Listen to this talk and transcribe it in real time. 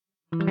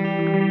You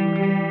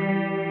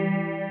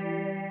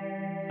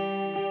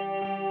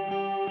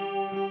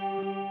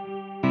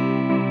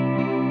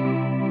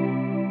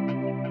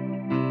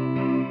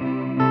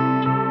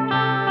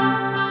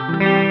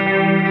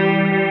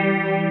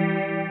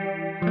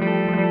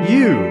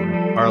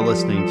are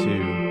listening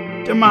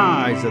to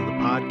Demise of the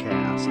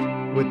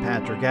Podcast with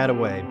Patrick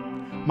Attaway,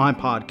 my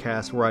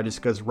podcast where I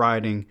discuss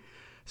writing,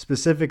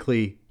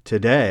 specifically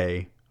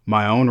today,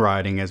 my own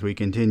writing as we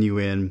continue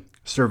in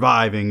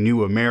Surviving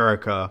New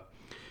America.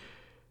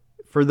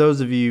 For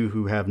those of you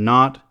who have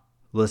not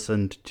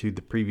listened to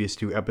the previous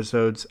two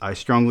episodes, I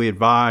strongly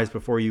advise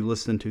before you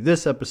listen to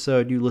this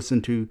episode, you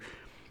listen to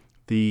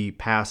the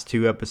past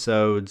two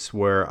episodes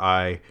where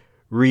I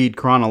read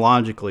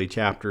chronologically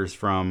chapters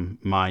from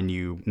my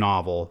new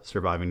novel,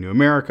 Surviving New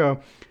America.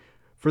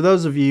 For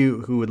those of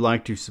you who would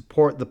like to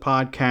support the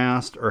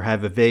podcast or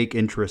have a vague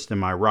interest in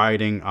my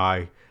writing,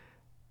 I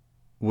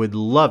would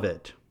love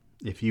it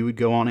if you would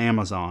go on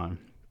Amazon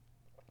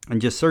and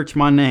just search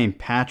my name,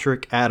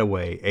 Patrick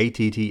Attaway,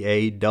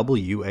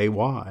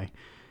 Attaway,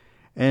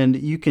 and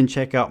you can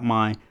check out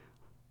my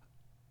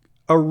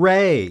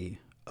array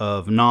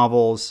of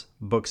novels,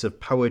 books of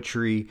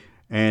poetry,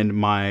 and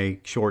my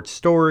short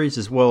stories,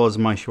 as well as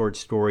my short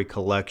story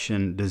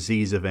collection,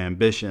 Disease of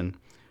Ambition.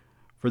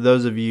 For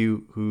those of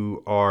you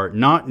who are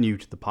not new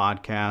to the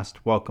podcast,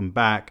 welcome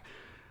back.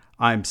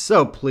 I'm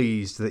so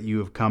pleased that you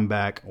have come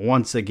back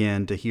once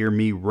again to hear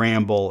me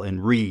ramble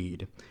and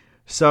read.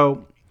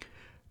 So,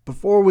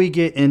 before we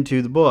get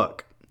into the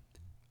book,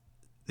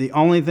 the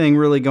only thing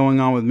really going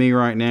on with me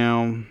right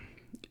now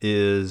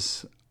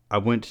is I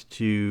went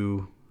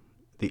to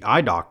the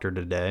eye doctor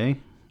today.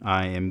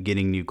 I am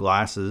getting new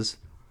glasses,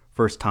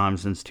 first time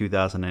since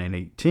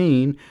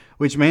 2018,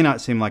 which may not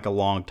seem like a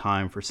long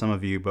time for some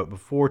of you, but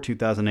before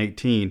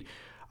 2018,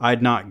 I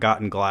had not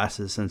gotten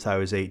glasses since I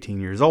was 18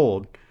 years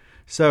old.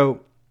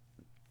 So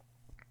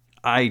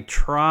I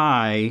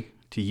try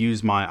to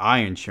use my eye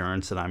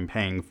insurance that I'm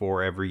paying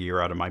for every year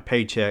out of my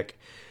paycheck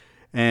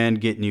and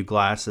get new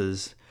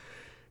glasses.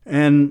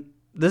 And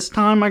this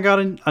time I got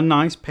a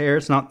nice pair.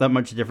 It's not that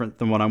much different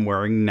than what I'm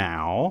wearing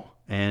now.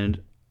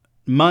 And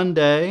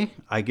Monday,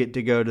 I get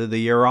to go to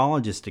the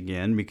urologist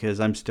again because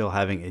I'm still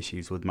having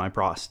issues with my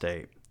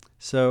prostate.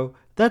 So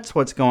that's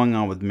what's going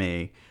on with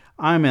me.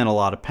 I'm in a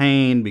lot of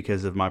pain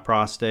because of my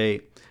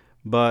prostate,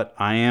 but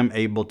I am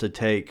able to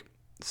take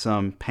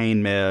some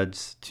pain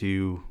meds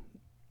to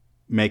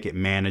make it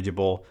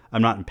manageable.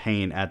 I'm not in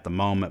pain at the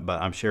moment,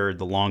 but I'm sure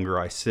the longer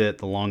I sit,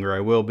 the longer I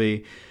will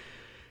be.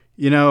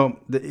 You know,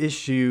 the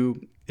issue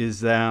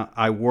is that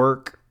I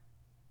work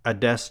a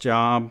desk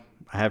job.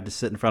 I have to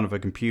sit in front of a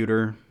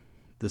computer.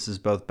 This is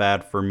both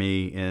bad for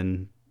me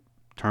in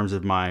terms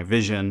of my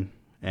vision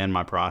and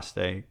my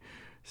prostate.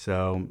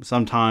 So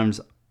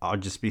sometimes I'll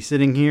just be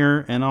sitting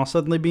here and I'll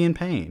suddenly be in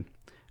pain.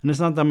 And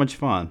it's not that much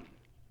fun.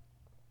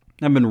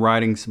 I've been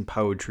writing some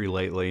poetry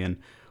lately, and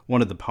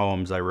one of the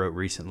poems I wrote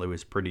recently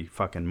was pretty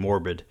fucking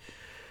morbid.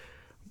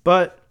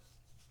 But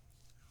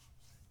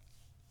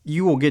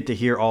you will get to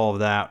hear all of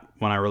that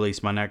when I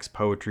release my next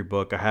poetry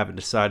book. I haven't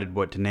decided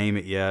what to name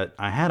it yet.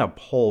 I had a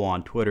poll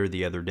on Twitter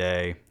the other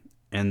day,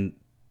 and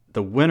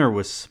the winner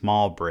was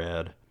Small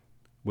Bread,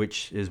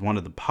 which is one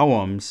of the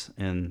poems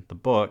in the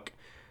book.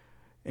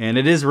 And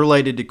it is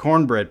related to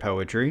cornbread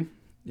poetry.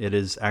 It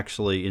is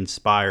actually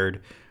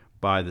inspired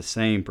by the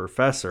same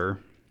professor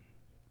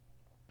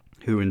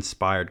who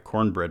inspired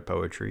cornbread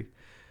poetry.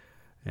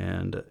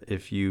 And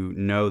if you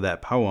know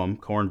that poem,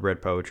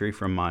 Cornbread Poetry,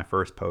 from my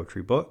first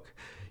poetry book,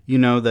 you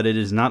know that it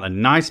is not a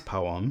nice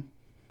poem.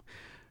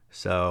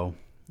 So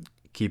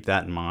keep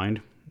that in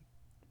mind.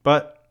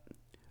 But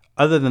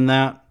other than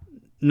that,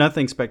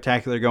 nothing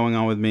spectacular going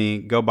on with me.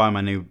 Go buy my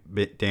new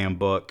damn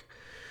book,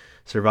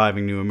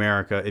 Surviving New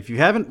America. If you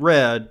haven't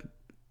read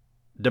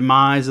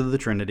Demise of the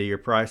Trinity or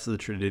Price of the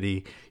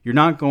Trinity, you're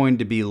not going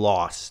to be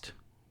lost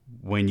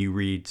when you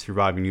read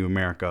Surviving New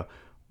America.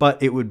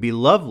 But it would be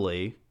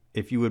lovely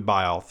if you would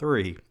buy all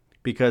three,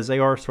 because they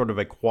are sort of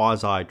a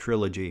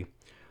quasi-trilogy.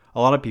 A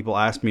lot of people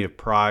ask me if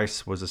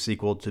Price was a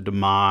sequel to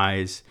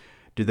Demise.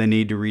 Do they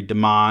need to read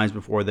Demise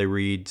before they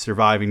read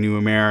Surviving New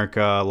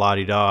America,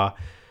 la-di-da?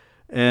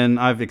 And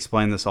I've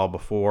explained this all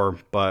before,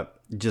 but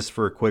just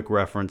for a quick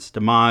reference,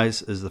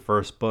 Demise is the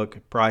first book.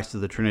 Price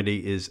of the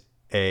Trinity is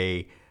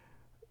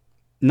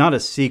not a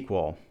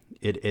sequel.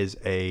 It is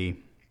a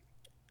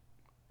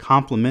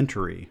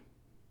complementary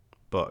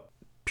book,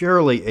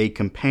 purely a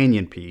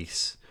companion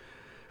piece.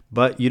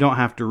 But you don't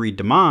have to read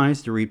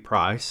Demise to read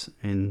Price,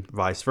 and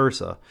vice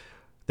versa.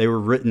 They were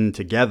written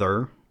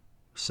together,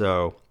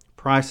 so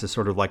Price is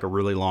sort of like a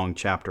really long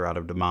chapter out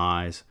of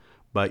Demise,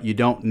 but you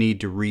don't need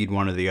to read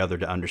one or the other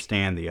to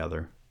understand the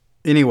other.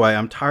 Anyway,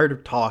 I'm tired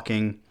of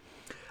talking.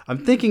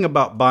 I'm thinking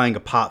about buying a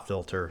pop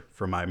filter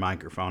for my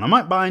microphone. I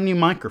might buy a new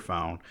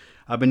microphone.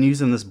 I've been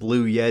using this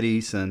Blue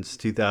Yeti since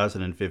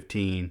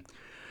 2015.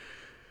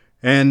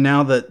 And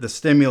now that the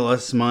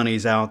stimulus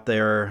money's out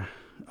there,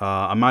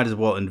 I might as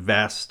well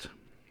invest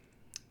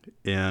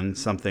in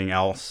something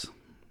else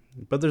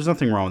But there's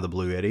nothing wrong with the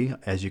Blue Yeti.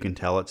 As you can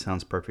tell, it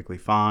sounds perfectly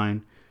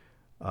fine.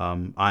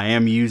 I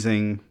am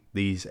using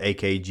these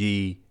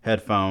AKG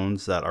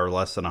headphones that are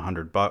less than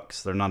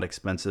 $100. They're not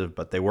expensive,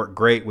 but they work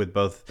great with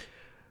both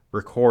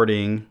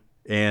recording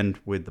and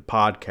with the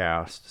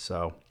podcast.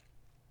 So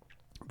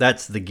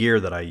that's the gear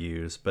that I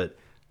use. But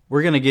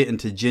we're going to get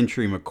into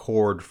Gentry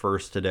McCord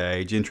first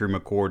today. Gentry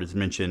McCord is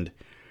mentioned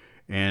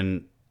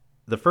in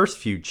the first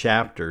few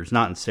chapters,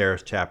 not in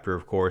Sarah's chapter,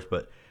 of course,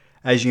 but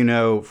as you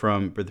know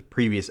from the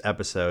previous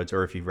episodes,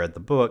 or if you've read the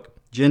book,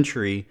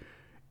 Gentry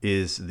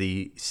is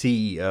the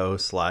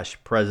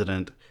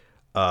CEO/president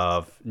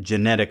of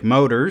Genetic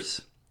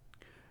Motors,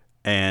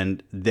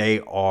 and they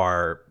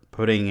are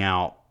putting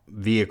out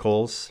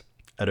vehicles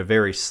at a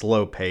very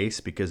slow pace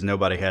because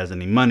nobody has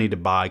any money to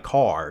buy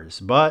cars.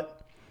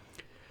 But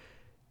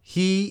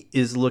he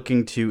is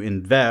looking to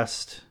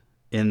invest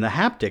in the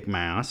haptic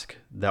mask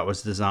that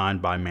was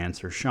designed by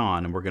Mansur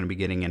Shan, and we're going to be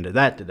getting into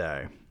that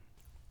today.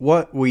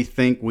 What we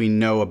think we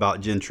know about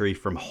Gentry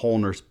from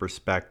Holner's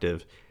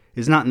perspective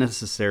is not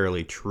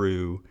necessarily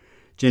true.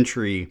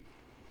 Gentry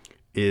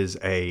is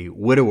a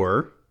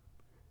widower,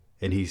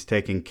 and he's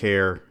taking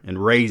care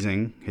and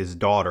raising his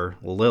daughter,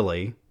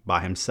 Lily,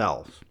 by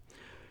himself.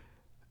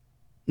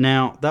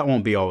 Now, that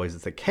won't be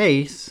always the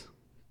case,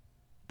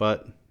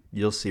 but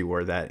you'll see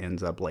where that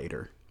ends up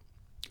later.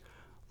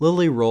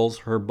 Lily rolls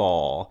her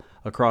ball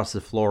across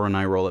the floor and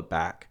I roll it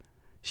back.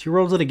 She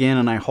rolls it again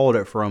and I hold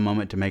it for a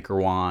moment to make her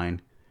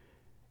whine.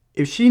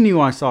 If she knew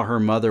I saw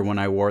her mother when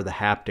I wore the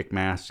haptic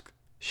mask,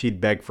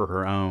 she'd beg for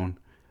her own.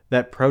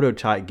 That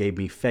prototype gave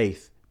me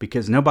faith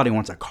because nobody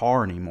wants a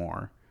car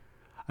anymore.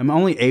 I'm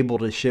only able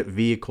to ship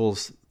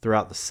vehicles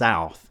throughout the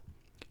South.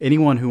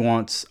 Anyone who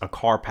wants a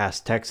car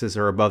past Texas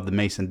or above the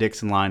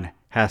Mason-Dixon line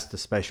has to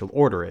special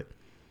order it.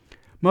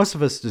 Most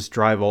of us just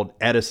drive old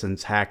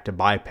Edison's hack to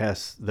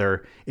bypass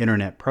their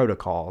internet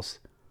protocols.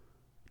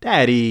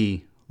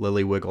 Daddy,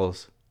 Lily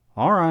wiggles.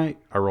 All right,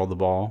 I roll the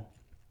ball.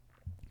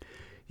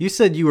 You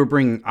said you were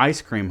bringing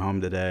ice cream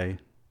home today.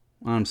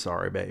 I'm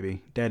sorry,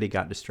 baby. Daddy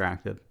got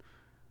distracted.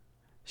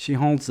 She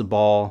holds the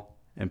ball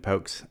and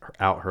pokes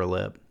out her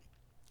lip.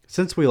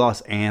 Since we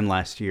lost Anne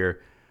last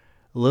year,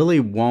 Lily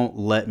won't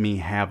let me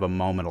have a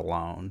moment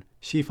alone.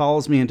 She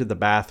follows me into the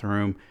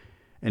bathroom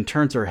and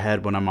turns her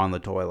head when I'm on the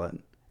toilet.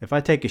 If I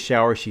take a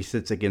shower, she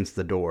sits against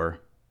the door.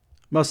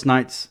 Most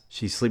nights,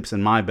 she sleeps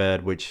in my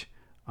bed, which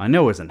I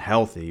know isn't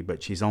healthy,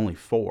 but she's only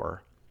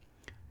 4.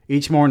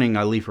 Each morning,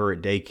 I leave her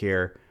at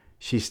daycare.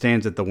 She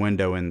stands at the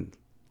window and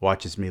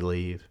watches me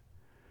leave.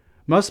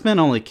 Most men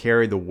only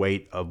carry the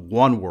weight of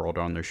one world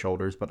on their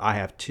shoulders, but I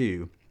have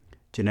 2,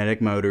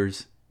 Genetic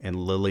Motors and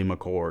Lily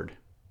McCord.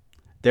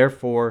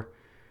 Therefore,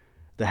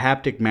 the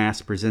haptic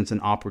mask presents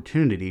an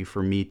opportunity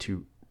for me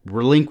to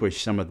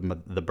relinquish some of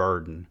the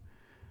burden.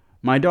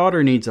 My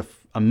daughter needs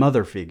a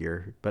mother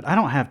figure, but I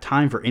don't have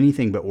time for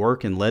anything but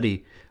work and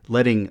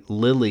letting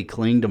Lily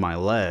cling to my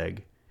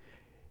leg.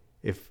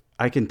 If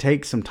I can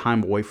take some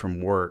time away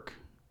from work,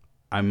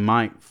 I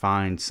might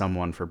find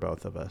someone for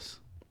both of us.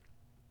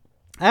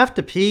 I have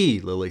to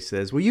pee, Lily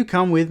says. Will you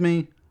come with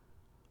me?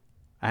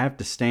 I have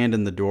to stand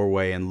in the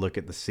doorway and look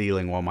at the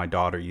ceiling while my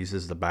daughter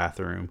uses the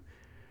bathroom.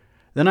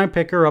 Then I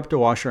pick her up to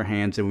wash her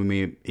hands and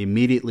we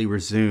immediately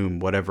resume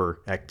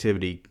whatever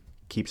activity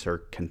keeps her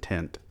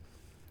content.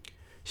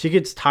 She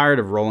gets tired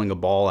of rolling a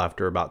ball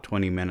after about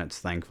 20 minutes,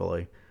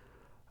 thankfully.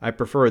 I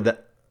prefer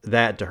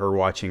that to her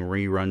watching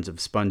reruns of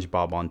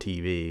SpongeBob on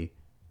TV.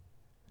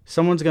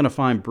 Someone's going to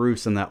find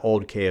Bruce in that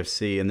old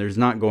KFC, and there's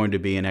not going to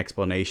be an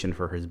explanation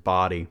for his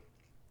body.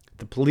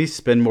 The police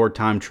spend more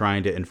time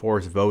trying to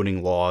enforce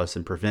voting laws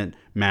and prevent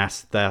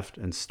mass theft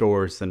in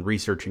stores than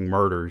researching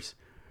murders.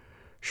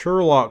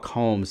 Sherlock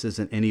Holmes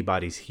isn't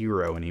anybody's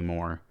hero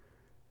anymore.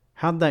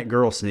 How'd that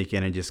girl sneak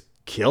in and just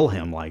kill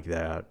him like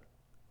that?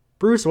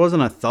 Bruce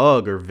wasn't a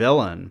thug or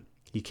villain.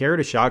 He carried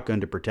a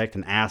shotgun to protect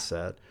an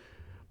asset,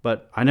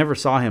 but I never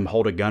saw him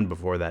hold a gun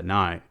before that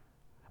night.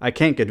 I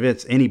can't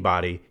convince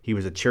anybody he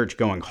was a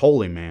church-going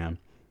holy man,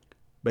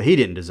 but he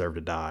didn't deserve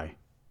to die.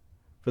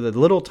 For the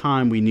little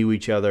time we knew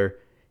each other,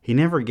 he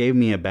never gave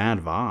me a bad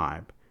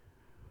vibe.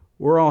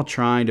 We're all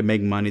trying to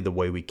make money the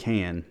way we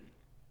can.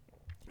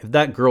 If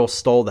that girl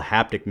stole the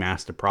haptic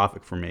mask to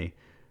profit from me,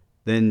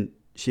 then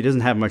she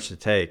doesn't have much to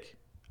take.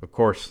 Of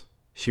course,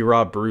 she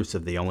robbed Bruce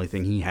of the only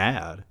thing he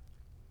had.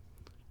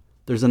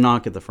 There's a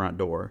knock at the front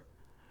door.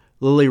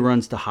 Lily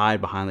runs to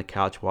hide behind the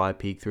couch while I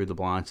peek through the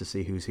blinds to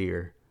see who's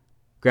here.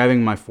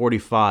 Grabbing my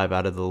 .45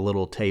 out of the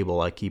little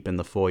table I keep in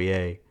the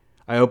foyer,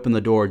 I open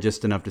the door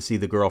just enough to see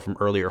the girl from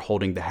earlier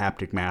holding the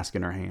haptic mask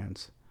in her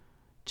hands.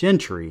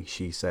 Gentry,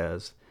 she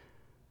says.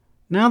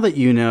 Now that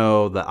you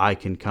know that I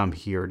can come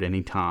here at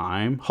any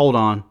time, hold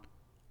on.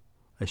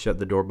 I shut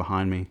the door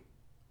behind me.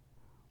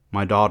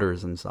 My daughter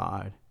is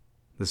inside.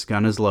 This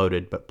gun is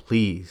loaded, but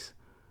please,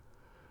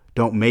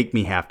 don't make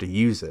me have to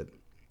use it.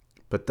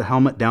 Put the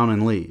helmet down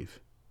and leave.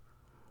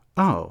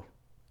 Oh,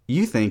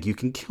 you think you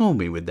can kill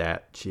me with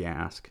that? She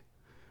asked.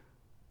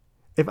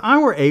 If I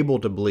were able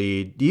to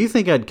bleed, do you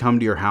think I'd come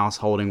to your house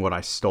holding what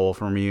I stole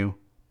from you?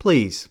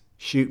 Please,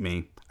 Shoot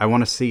me. I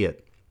want to see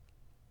it.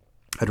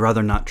 I'd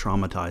rather not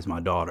traumatize my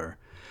daughter.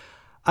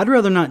 I'd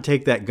rather not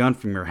take that gun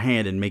from your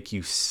hand and make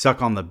you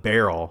suck on the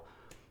barrel,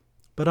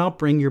 but I'll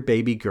bring your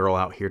baby girl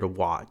out here to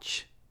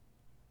watch.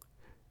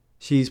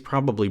 She's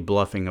probably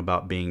bluffing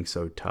about being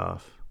so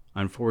tough.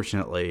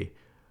 Unfortunately,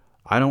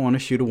 I don't want to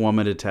shoot a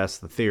woman to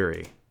test the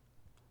theory.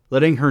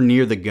 Letting her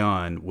near the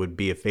gun would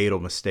be a fatal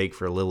mistake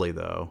for Lily,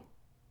 though.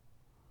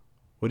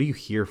 What are you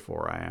here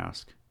for? I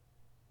ask.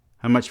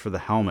 How much for the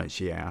helmet?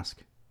 She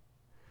asked.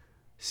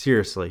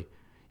 Seriously,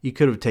 you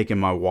could have taken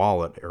my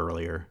wallet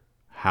earlier.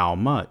 How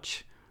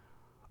much?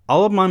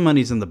 All of my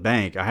money's in the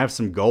bank. I have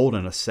some gold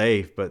in a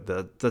safe, but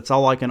that's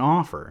all I can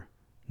offer.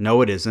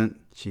 No, it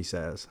isn't, she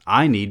says.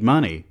 I need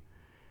money,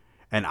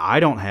 and I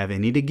don't have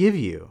any to give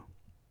you.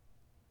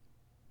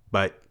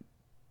 But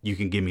you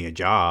can give me a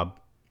job.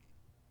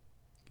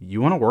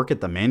 You want to work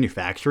at the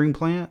manufacturing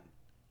plant?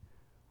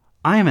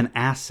 I am an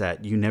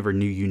asset you never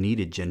knew you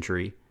needed,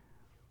 Gentry.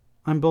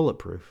 I'm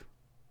bulletproof.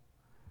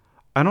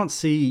 I don't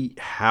see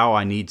how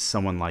I need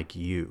someone like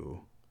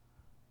you.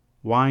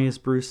 Why is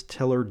Bruce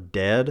Tiller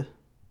dead?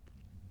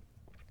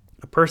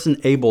 A person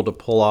able to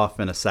pull off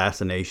an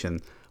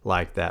assassination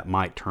like that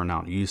might turn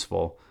out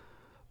useful,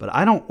 but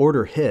I don't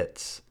order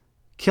hits.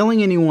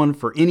 Killing anyone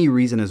for any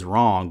reason is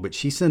wrong, but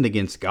she sinned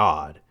against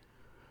God.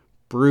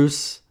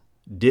 Bruce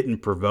didn't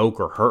provoke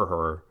or hurt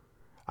her.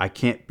 I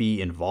can't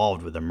be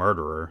involved with a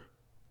murderer.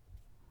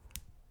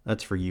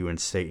 That's for you and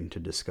Satan to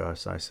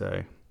discuss, I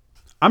say.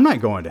 I'm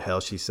not going to hell,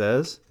 she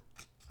says.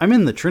 I'm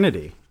in the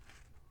Trinity.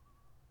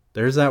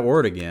 There's that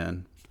word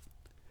again.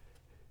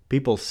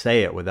 People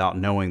say it without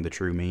knowing the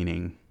true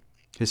meaning.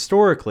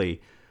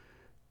 Historically,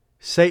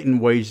 Satan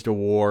waged a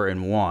war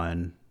and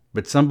won,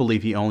 but some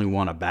believe he only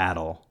won a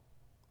battle.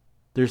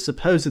 There's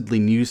supposedly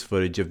news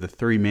footage of the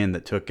 3 men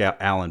that took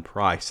out Alan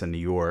Price in New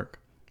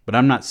York, but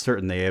I'm not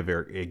certain they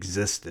ever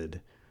existed.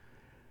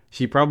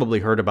 She probably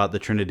heard about the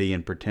Trinity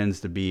and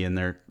pretends to be in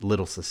their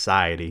little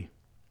society.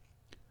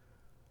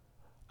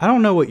 I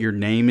don't know what your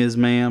name is,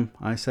 ma'am,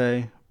 I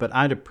say, but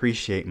I'd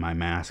appreciate my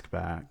mask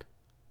back.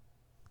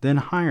 Then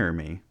hire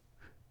me.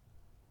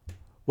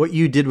 What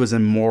you did was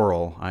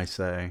immoral, I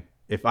say.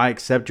 If I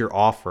accept your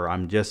offer,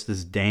 I'm just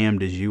as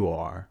damned as you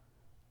are.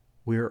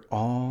 We're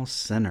all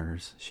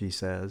sinners, she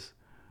says.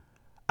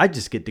 I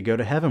just get to go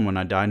to heaven when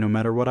I die, no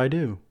matter what I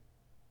do.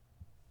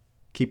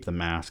 Keep the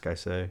mask, I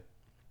say.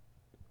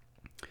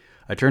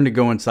 I turn to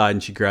go inside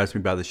and she grabs me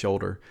by the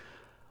shoulder.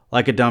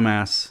 Like a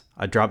dumbass,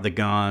 I drop the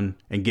gun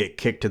and get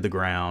kicked to the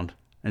ground.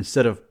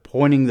 Instead of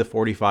pointing the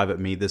 .45 at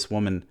me, this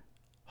woman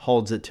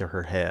holds it to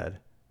her head.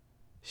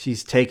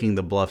 She's taking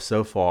the bluff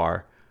so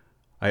far,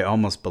 I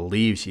almost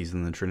believe she's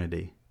in the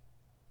Trinity.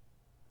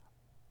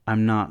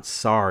 I'm not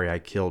sorry I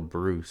killed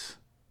Bruce,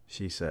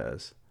 she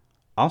says.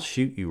 I'll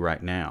shoot you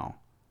right now.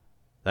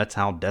 That's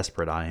how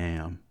desperate I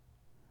am.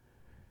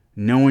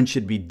 No one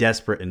should be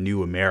desperate in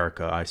New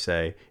America, I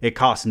say. It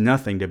costs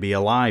nothing to be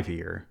alive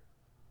here.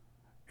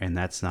 And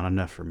that's not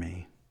enough for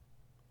me.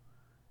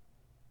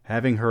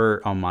 Having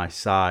her on my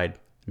side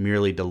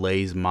merely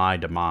delays my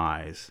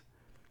demise.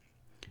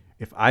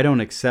 If I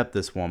don't accept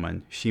this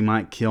woman, she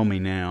might kill me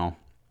now.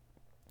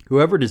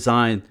 Whoever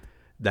designed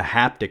the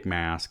haptic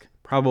mask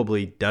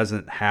probably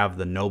doesn't have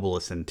the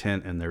noblest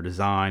intent in their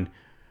design,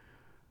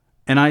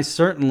 and I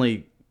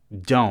certainly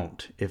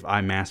don't if I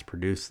mass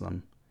produce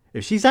them.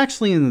 If she's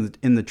actually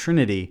in the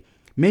Trinity,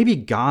 maybe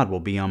God will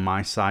be on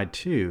my side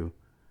too.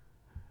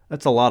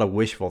 That's a lot of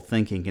wishful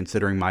thinking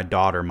considering my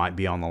daughter might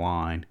be on the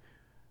line.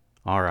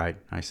 All right,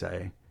 I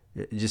say.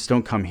 Just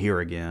don't come here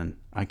again.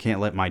 I can't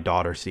let my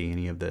daughter see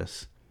any of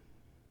this.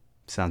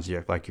 Sounds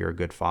like you're a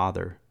good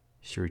father.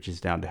 She reaches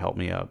down to help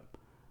me up.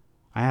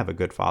 I have a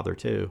good father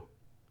too.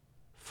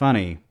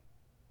 Funny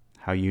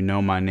how you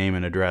know my name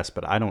and address,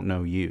 but I don't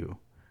know you.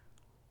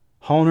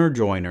 Holner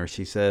Joyner,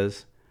 she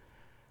says.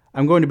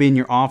 I'm going to be in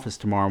your office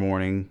tomorrow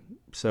morning,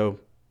 so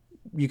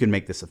you can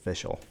make this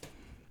official.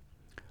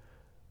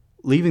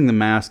 Leaving the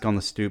mask on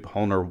the stoop,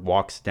 Holner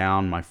walks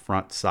down my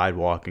front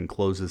sidewalk and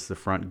closes the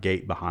front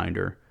gate behind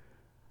her.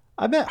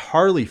 I bet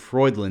Harley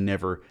Freudlin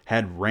never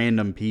had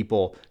random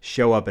people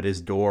show up at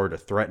his door to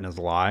threaten his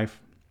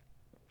life.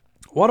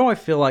 Why do I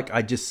feel like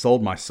I just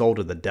sold my soul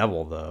to the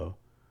devil, though?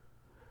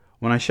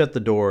 When I shut the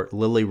door,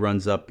 Lily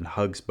runs up and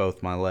hugs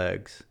both my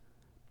legs.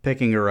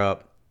 Picking her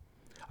up,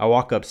 I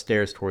walk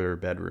upstairs toward her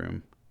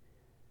bedroom.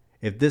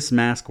 If this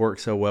mask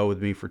works so well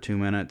with me for 2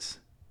 minutes,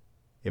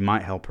 it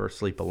might help her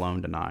sleep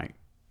alone tonight.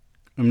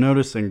 I'm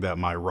noticing that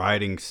my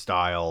writing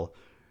style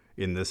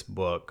in this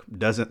book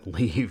doesn't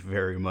leave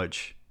very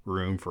much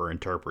room for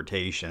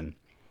interpretation.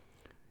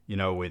 You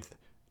know, with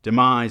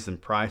Demise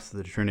and Price of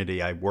the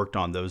Trinity, I worked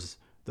on those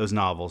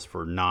novels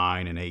for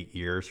 9 and 8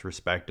 years,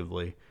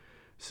 respectively.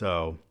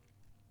 So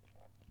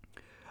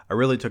I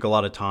really took a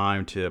lot of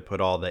time to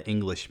put all the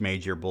English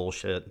major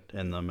bullshit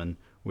in them. And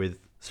with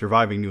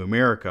Surviving New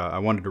America, I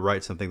wanted to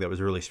write something that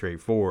was really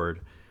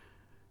straightforward.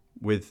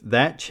 With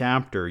that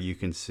chapter, you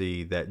can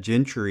see that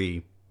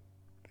Gentry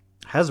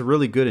has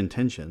really good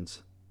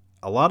intentions.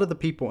 A lot of the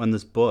people in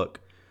this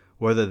book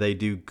whether they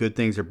do good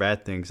things or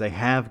bad things, they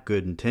have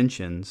good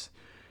intentions.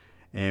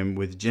 And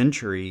with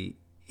Gentry,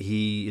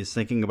 he is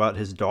thinking about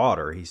his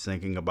daughter. He's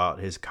thinking about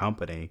his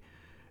company.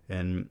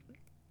 And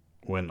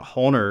when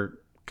Holner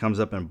comes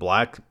up and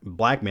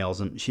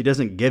blackmails him, she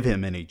doesn't give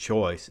him any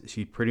choice.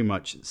 She pretty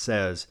much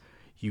says,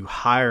 you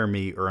hire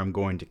me or I'm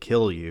going to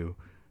kill you.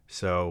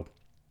 So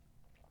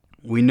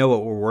we know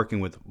what we're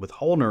working with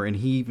Holner. And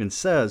he even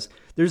says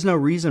there's no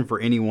reason for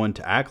anyone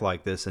to act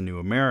like this in New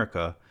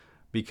America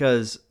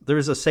because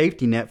there's a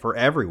safety net for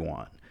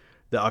everyone.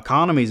 The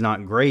economy's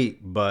not great,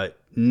 but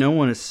no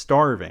one is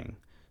starving.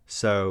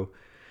 So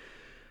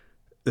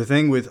the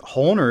thing with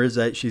Holner is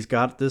that she's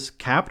got this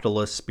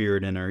capitalist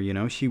spirit in her. You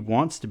know, she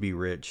wants to be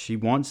rich. She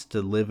wants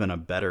to live in a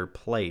better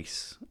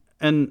place.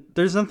 And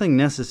there's nothing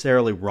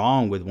necessarily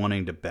wrong with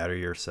wanting to better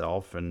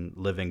yourself and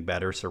living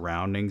better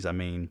surroundings. I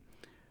mean,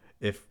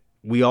 if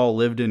we all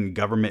lived in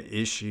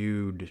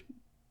government-issued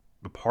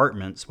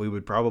apartments, we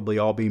would probably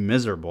all be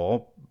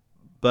miserable.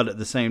 But at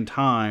the same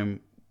time,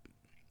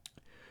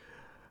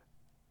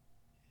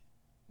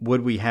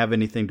 would we have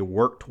anything to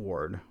work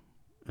toward?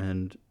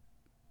 And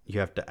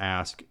you have to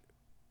ask,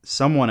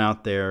 someone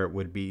out there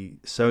would be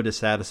so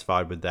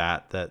dissatisfied with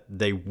that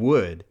they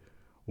would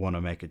want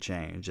to make a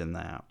change in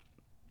that.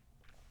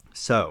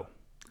 So,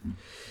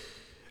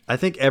 I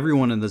think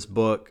everyone in this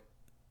book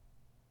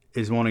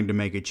is wanting to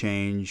make a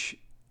change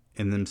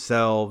in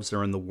themselves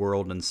or in the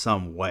world in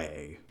some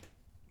way.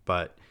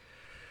 But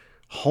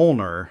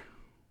Holner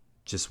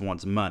just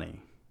wants money.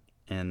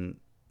 And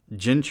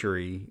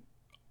Gentry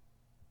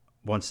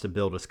wants to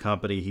build his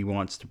company. He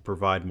wants to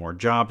provide more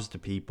jobs to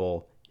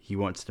people. He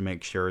wants to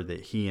make sure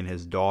that he and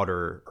his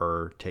daughter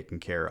are taken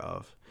care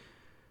of.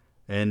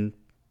 And,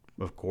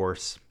 of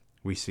course,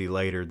 we see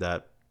later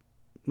that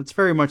it's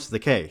very much the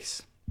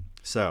case.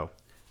 So,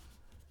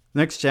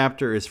 next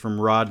chapter is from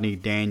Rodney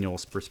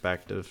Daniels'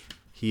 perspective.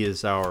 He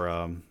is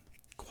our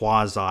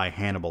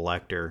quasi-Hannibal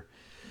Lecter.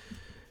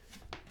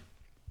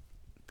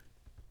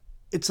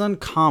 It's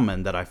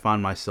uncommon that I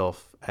find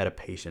myself at a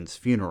patient's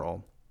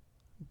funeral.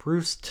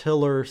 Bruce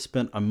Tiller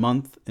spent a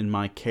month in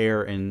my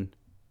care in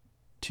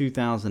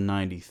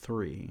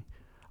 2093.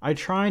 I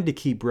tried to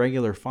keep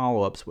regular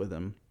follow-ups with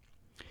him.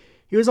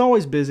 He was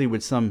always busy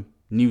with some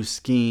new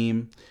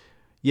scheme,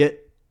 yet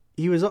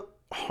he was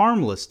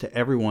harmless to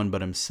everyone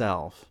but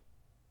himself.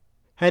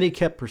 Had he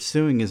kept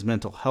pursuing his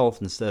mental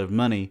health instead of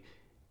money,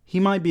 he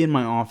might be in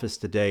my office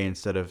today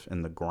instead of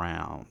in the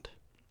ground.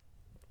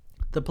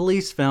 The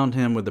police found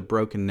him with a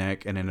broken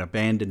neck in an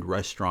abandoned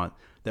restaurant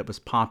that was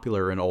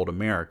popular in old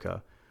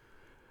America.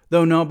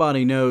 Though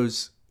nobody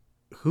knows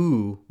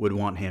who would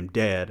want him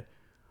dead,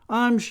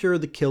 I'm sure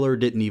the killer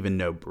didn't even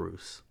know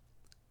Bruce.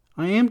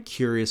 I am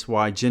curious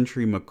why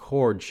Gentry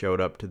McCord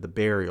showed up to the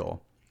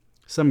burial.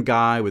 Some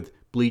guy with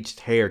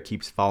bleached hair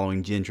keeps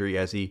following Gentry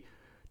as he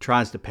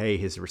tries to pay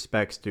his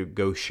respects to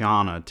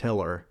Goshana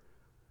Tiller.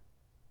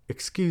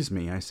 "Excuse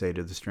me," I say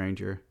to the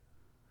stranger.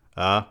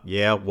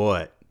 Yeah,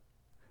 what?"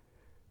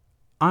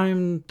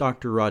 "I'm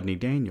Dr. Rodney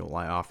Daniel,"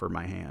 I offer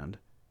my hand.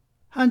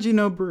 "How'd you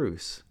know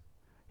Bruce?"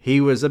 "He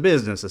was a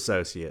business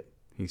associate,"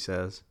 he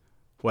says.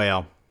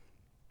 "Well,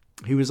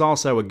 he was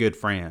also a good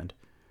friend.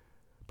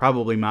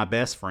 Probably my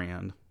best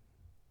friend."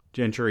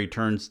 Gentry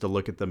turns to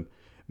look at the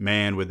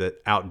man with the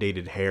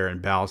outdated hair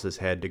and bows his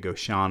head to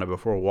Goshana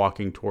before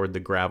walking toward the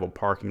gravel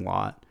parking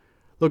lot.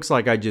 Looks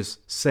like I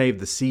just saved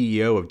the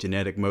CEO of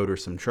Genetic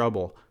Motors some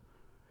trouble.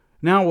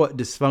 Now what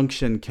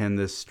dysfunction can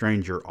this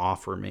stranger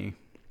offer me?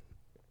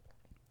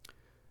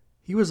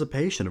 "He was a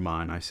patient of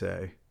mine," I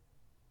say.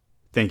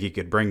 "Think you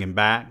could bring him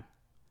back?"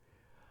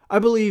 "I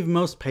believe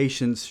most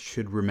patients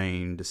should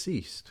remain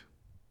deceased."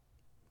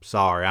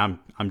 "Sorry,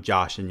 I'm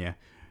joshing you.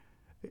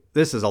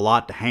 This is a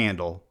lot to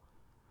handle.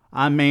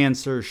 I'm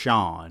Mansur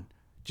Sean.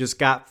 Just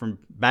got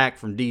back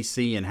from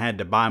D.C. and had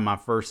to buy my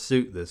first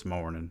suit this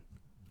morning."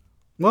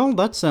 "Well,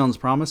 that sounds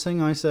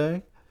promising," I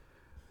say.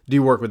 "Do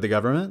you work with the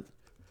government?"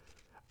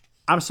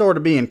 "I'm sort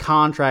of being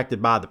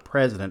contracted by the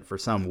president for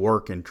some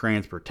work in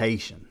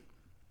transportation."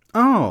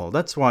 "Oh,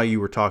 that's why you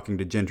were talking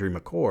to Gentry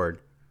McCord."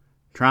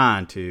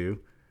 "Trying to.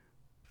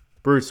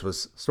 Bruce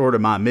was sort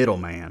of my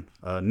middleman,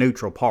 a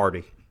neutral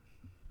party."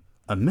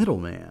 "A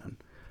middleman?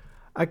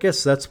 I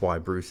guess that's why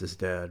Bruce is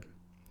dead."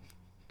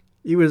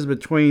 "He was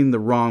between the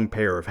wrong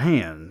pair of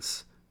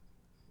hands.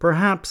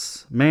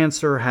 Perhaps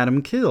Mansur had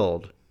him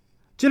killed.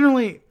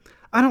 Generally,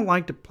 I don't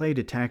like to play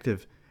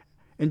detective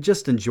and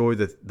just enjoy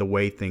the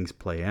way things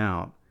play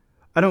out.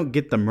 I don't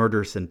get the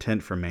murderous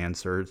intent from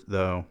Mansur,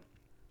 though."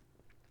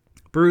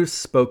 Bruce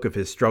spoke of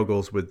his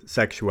struggles with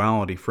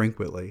sexuality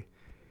frequently.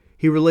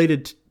 He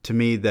related to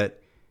me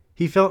that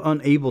he felt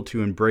unable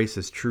to embrace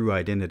his true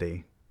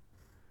identity.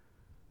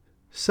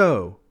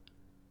 "So,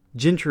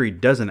 Gentry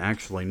doesn't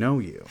actually know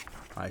you,"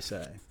 I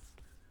say.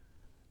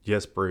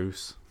 "Yes,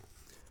 Bruce."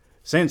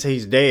 "Since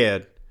he's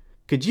dead,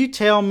 could you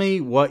tell me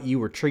what you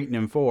were treating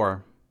him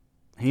for?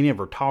 He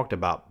never talked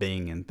about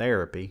being in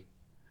therapy."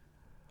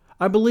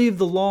 "I believe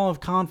the law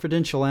of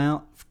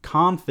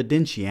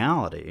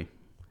confidentiality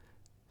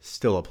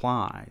still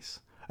applies.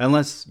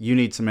 Unless you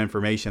need some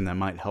information that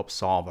might help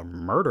solve a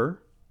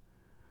murder.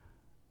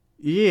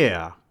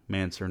 Yeah,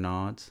 Manser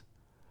nods.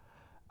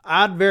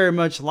 I'd very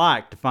much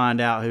like to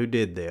find out who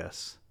did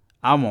this.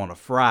 I want to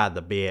fry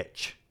the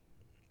bitch.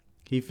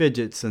 He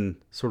fidgets and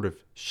sort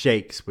of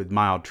shakes with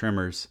mild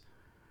tremors.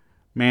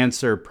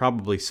 Manser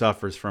probably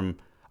suffers from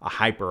a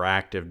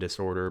hyperactive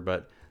disorder,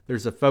 but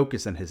there's a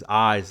focus in his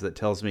eyes that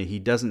tells me he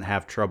doesn't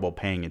have trouble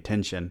paying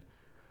attention.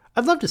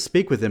 I'd love to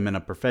speak with him in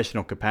a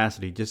professional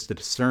capacity just to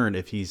discern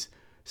if he's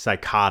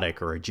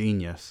psychotic or a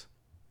genius.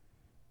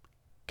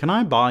 Can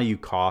I buy you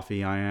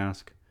coffee? I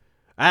ask.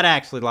 I'd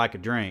actually like a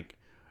drink.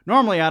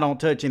 Normally I don't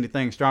touch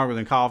anything stronger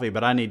than coffee,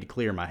 but I need to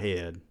clear my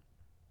head.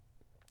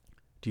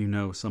 Do you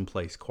know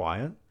someplace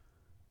quiet?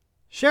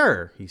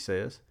 Sure, he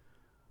says.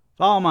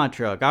 Follow my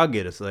truck. I'll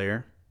get us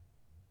there.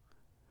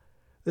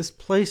 This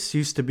place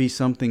used to be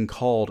something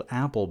called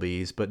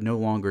Applebee's, but no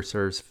longer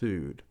serves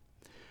food.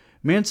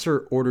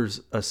 Manser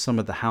orders us some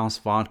of the house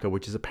vodka,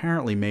 which is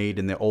apparently made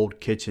in the old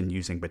kitchen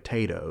using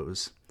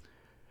potatoes.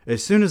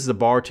 As soon as the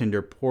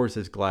bartender pours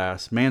his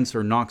glass,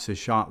 Manser knocks his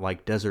shot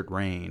like desert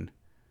rain.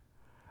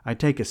 I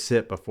take a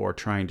sip before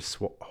trying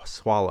to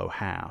swallow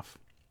half.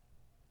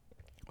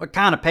 What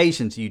kind of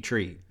patients do you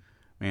treat?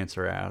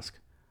 Manser asks.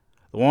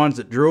 The ones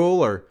that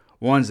drool or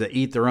ones that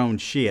eat their own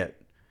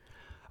shit?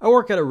 I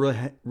work at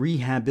a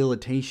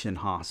rehabilitation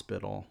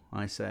hospital,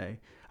 I say.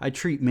 I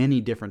treat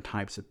many different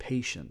types of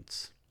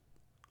patients.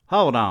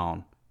 Hold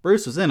on.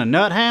 Bruce was in a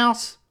nut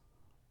house?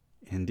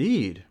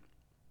 Indeed.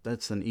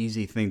 That's an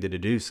easy thing to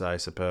deduce, I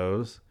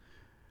suppose.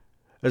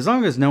 As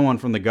long as no one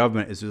from the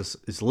government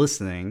is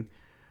listening,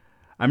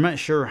 I'm not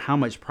sure how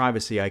much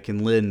privacy I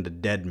can lend a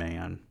dead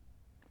man.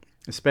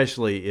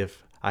 Especially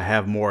if I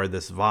have more of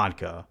this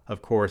vodka.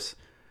 Of course,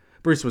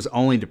 Bruce was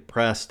only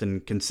depressed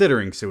and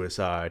considering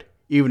suicide.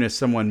 Even if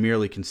someone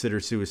merely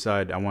considers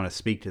suicide, I want to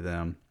speak to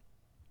them.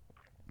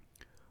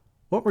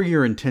 What were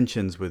your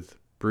intentions with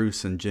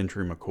Bruce and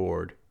Gentry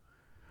McCord?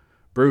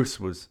 Bruce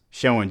was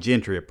showing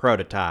Gentry a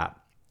prototype.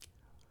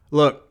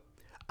 Look,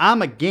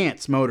 I'm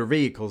against motor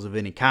vehicles of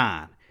any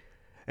kind.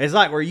 It's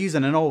like we're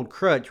using an old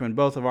crutch when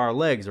both of our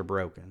legs are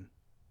broken.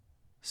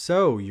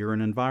 So, you're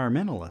an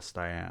environmentalist,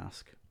 I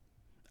ask.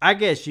 I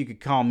guess you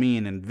could call me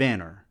an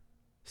inventor.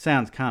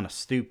 Sounds kind of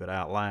stupid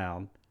out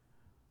loud.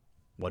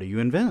 What do you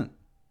invent?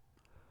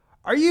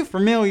 Are you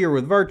familiar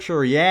with virtual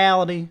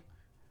reality?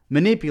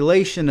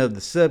 Manipulation of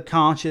the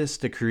subconscious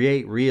to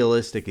create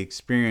realistic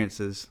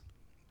experiences.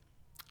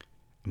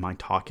 Am I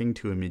talking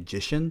to a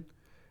magician?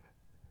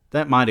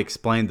 That might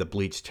explain the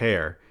bleached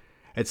hair.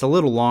 It's a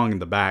little long in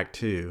the back,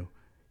 too.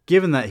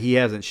 Given that he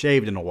hasn't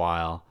shaved in a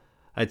while,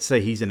 I'd say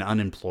he's an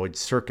unemployed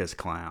circus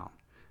clown.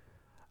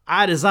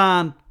 I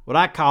design what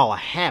I call a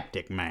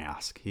haptic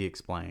mask, he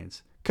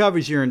explains.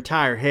 Covers your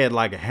entire head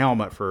like a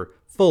helmet for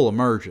full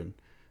immersion.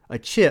 A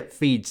chip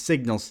feeds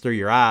signals through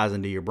your eyes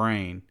into your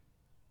brain.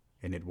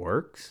 And it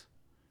works?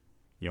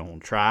 You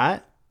want to try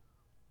it?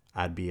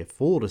 I'd be a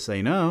fool to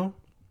say no.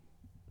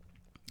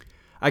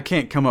 I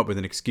can't come up with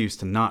an excuse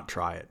to not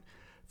try it.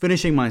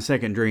 Finishing my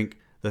second drink,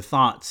 the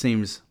thought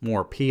seems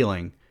more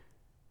appealing.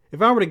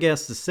 If I were to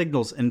guess, the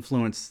signals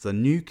influence the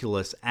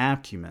nucleus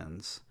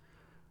accumbens.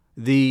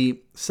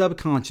 The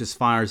subconscious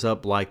fires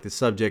up like the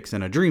subject's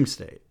in a dream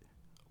state.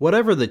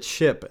 Whatever the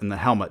chip in the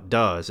helmet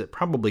does, it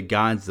probably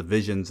guides the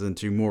visions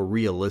into more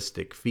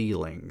realistic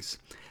feelings.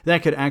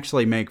 That could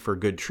actually make for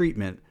good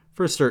treatment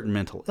for certain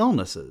mental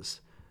illnesses.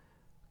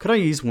 Could I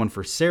use one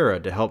for Sarah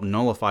to help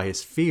nullify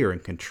his fear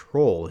and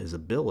control his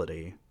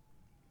ability?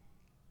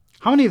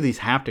 How many of these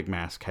haptic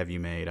masks have you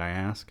made, I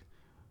ask.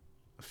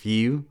 A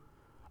few.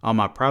 All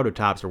my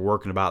prototypes are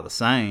working about the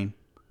same.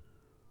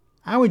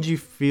 How would you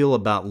feel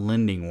about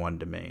lending one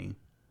to me?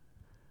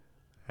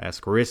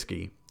 That's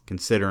risky,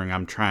 considering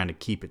I'm trying to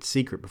keep it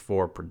secret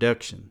before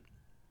production.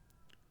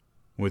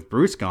 With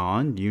Bruce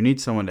gone, you need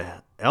someone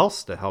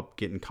else to help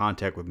get in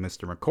contact with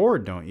Mr.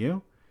 McCord, don't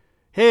you?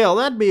 Hell,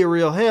 that'd be a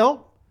real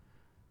help.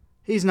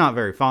 He's not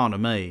very fond of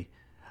me.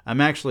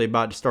 I'm actually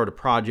about to start a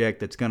project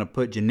that's going to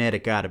put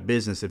Genetic out of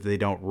business if they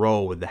don't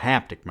roll with the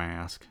haptic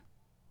mask.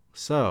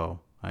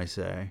 So, I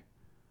say,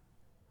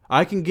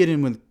 I can get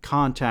in with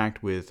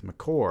contact with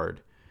McCord,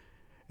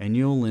 and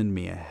you'll lend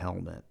me a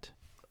helmet.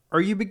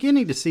 Are you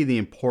beginning to see the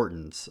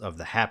importance of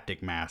the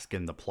haptic mask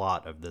in the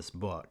plot of this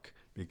book?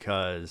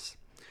 Because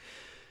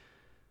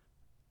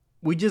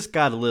we just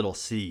got a little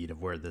seed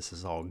of where this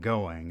is all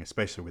going,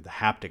 especially with the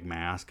haptic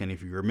mask. And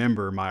if you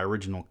remember, my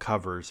original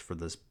covers for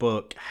this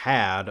book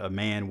had a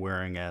man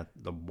wearing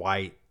the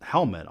white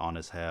helmet on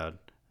his head.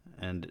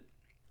 And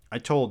I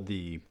told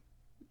the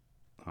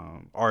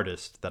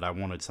artist that I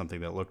wanted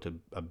something that looked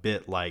a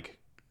bit like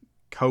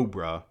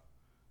Cobra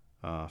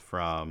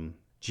from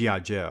G.I.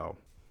 Joe.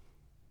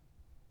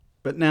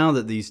 But now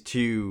that these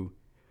two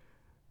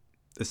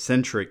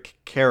eccentric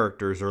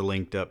characters are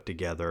linked up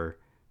together,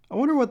 I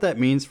wonder what that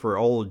means for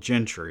old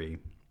Gentry.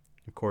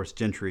 Of course,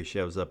 Gentry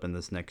shows up in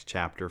this next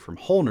chapter from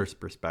Holner's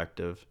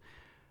perspective.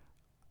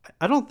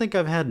 I don't think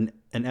I've had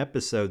an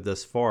episode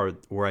thus far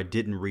where I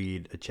didn't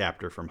read a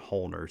chapter from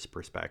Holner's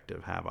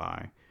perspective, have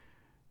I?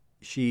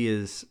 she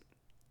is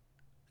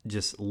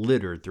just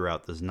littered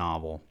throughout this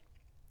novel.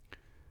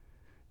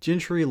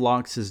 Gentry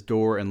locks his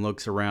door and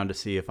looks around to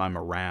see if I'm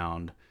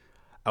around.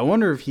 I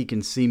wonder if he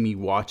can see me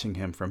watching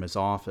him from his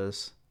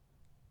office.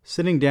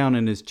 Sitting down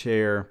in his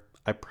chair,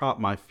 I prop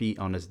my feet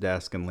on his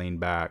desk and lean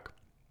back.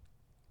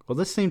 Will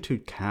this seem too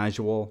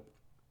casual?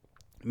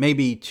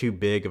 Maybe too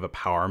big of a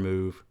power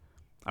move?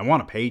 I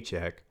want a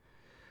paycheck,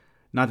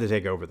 not to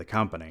take over the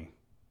company.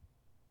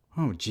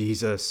 Oh,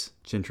 Jesus,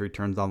 Gentry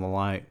turns on the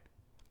light.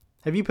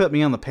 Have you put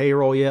me on the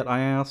payroll yet,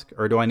 I ask,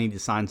 or do I need to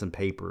sign some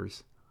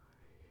papers?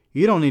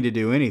 You don't need to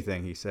do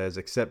anything, he says,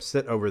 except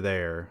sit over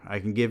there. I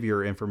can give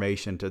your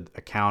information to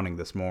accounting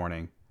this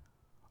morning.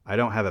 I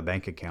don't have a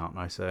bank account,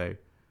 I say.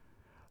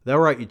 They'll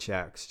write you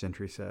checks,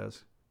 Gentry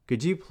says.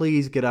 Could you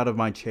please get out of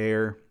my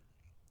chair?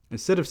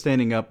 Instead of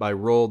standing up, I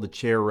roll the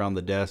chair around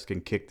the desk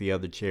and kick the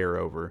other chair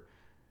over.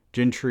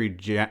 Gentry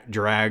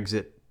drags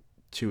it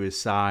to his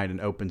side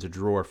and opens a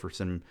drawer for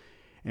some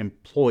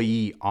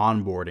employee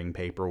onboarding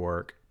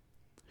paperwork.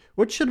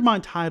 What should my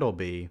title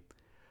be?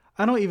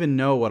 I don't even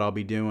know what I'll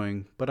be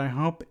doing, but I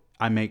hope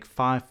I make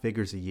 5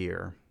 figures a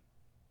year.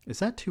 Is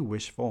that too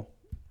wishful?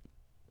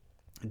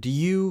 Do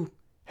you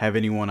have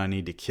anyone I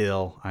need to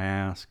kill? I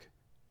ask.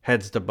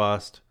 Heads to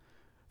bust,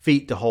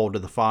 feet to hold to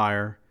the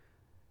fire.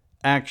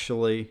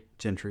 Actually,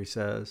 Gentry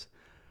says,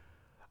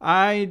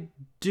 I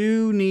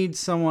do need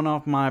someone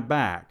off my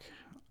back.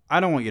 I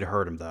don't want you to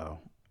hurt him, though.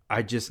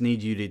 I just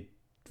need you to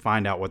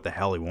find out what the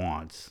hell he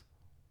wants.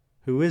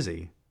 Who is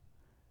he?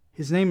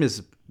 His name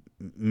is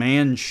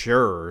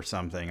Mansure or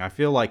something. I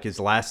feel like his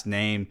last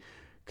name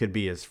could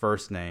be his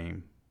first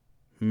name.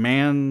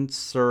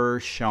 Mansur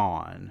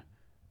Sean.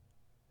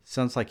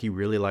 Sounds like he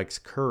really likes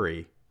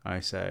curry,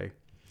 I say.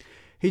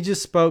 He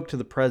just spoke to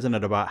the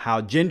president about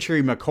how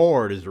Gentry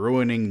McCord is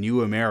ruining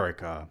New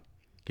America.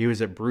 He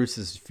was at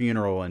Bruce's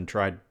funeral and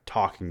tried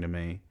talking to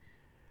me.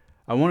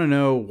 I want to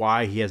know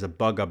why he has a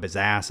bug up his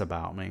ass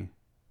about me.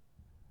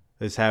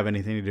 Does this have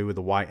anything to do with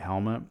the white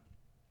helmet?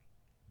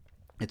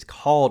 It's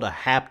called a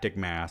haptic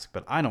mask,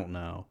 but I don't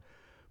know.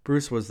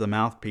 Bruce was the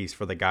mouthpiece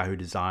for the guy who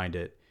designed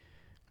it.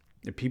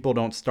 If people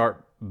don't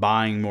start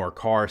buying more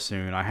cars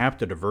soon, I have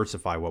to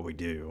diversify what we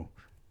do.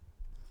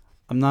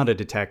 I'm not a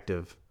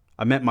detective.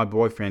 I met my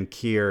boyfriend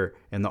Keir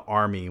in the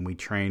Army and we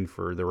trained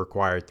for the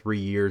required 3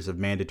 years of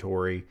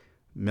mandatory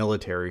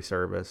military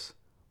service.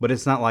 But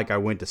it's not like I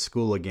went to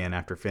school again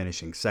after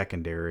finishing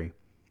secondary.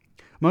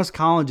 Most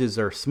colleges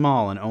are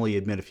small and only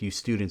admit a few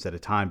students at a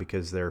time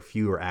because there are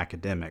fewer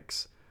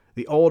academics.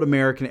 The old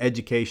American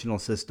educational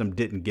system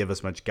didn't give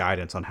us much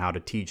guidance on how to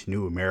teach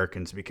new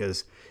Americans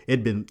because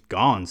it'd been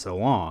gone so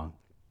long.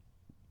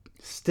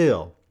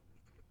 Still,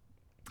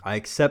 I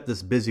accept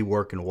this busy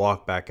work and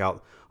walk back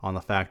out on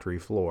the factory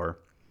floor.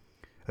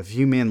 A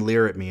few men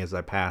leer at me as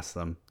I pass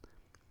them.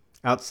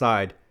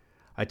 Outside,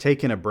 I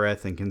take in a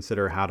breath and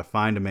consider how to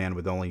find a man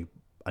with only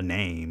a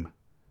name.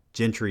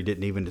 Gentry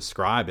didn't even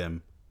describe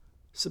him.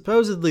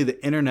 Supposedly,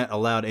 the internet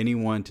allowed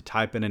anyone to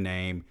type in a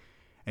name,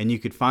 and you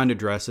could find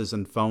addresses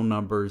and phone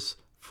numbers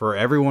for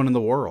everyone in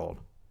the world.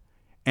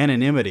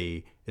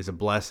 Anonymity is a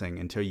blessing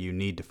until you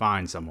need to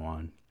find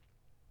someone.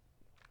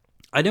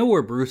 I know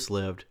where Bruce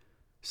lived,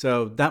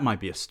 so that might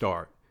be a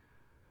start.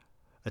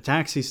 A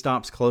taxi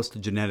stops close to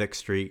Genetic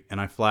Street, and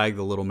I flag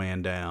the little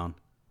man down.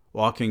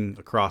 Walking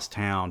across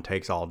town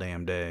takes all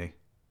damn day.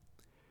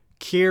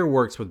 Keir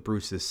works with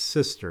Bruce's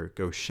sister,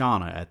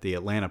 Goshana, at the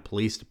Atlanta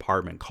Police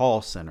Department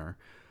call center.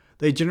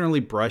 They generally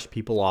brush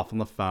people off on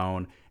the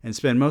phone and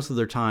spend most of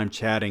their time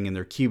chatting in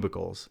their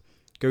cubicles.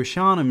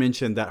 Goshana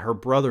mentioned that her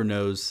brother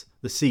knows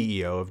the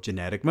CEO of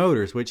Genetic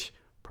Motors, which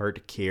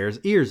perked Keir's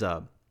ears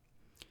up.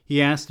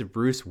 He asked if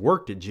Bruce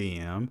worked at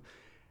GM,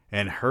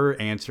 and her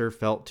answer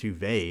felt too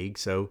vague,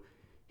 so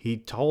he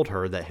told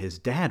her that his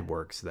dad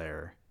works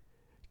there.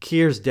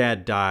 Keir's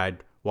dad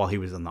died while he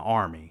was in the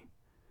Army.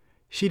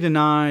 She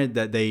denied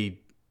that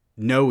they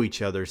know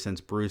each other since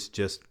Bruce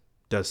just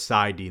does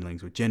side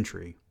dealings with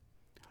Gentry.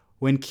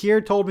 When Keir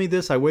told me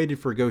this, I waited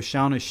for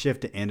Goshana's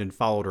shift to end and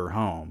followed her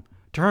home.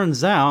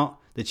 Turns out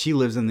that she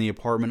lives in the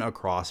apartment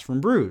across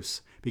from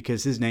Bruce,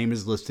 because his name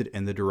is listed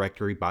in the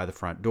directory by the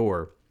front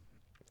door.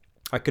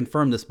 I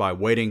confirmed this by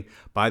waiting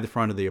by the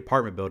front of the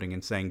apartment building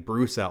and saying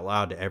Bruce out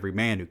loud to every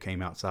man who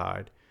came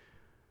outside.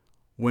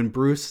 When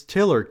Bruce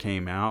Tiller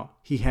came out,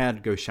 he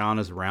had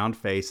Goshana's round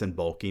face and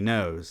bulky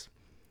nose.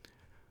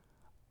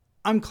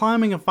 I'm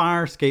climbing a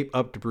fire escape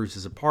up to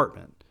Bruce's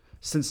apartment.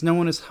 Since no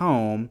one is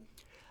home,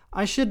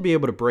 I should be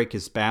able to break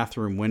his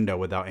bathroom window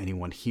without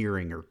anyone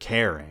hearing or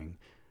caring.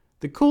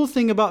 The cool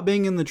thing about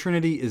being in the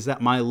Trinity is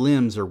that my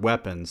limbs are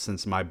weapons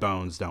since my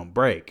bones don't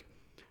break.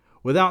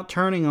 Without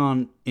turning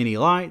on any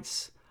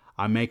lights,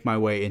 I make my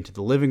way into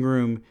the living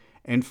room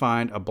and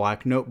find a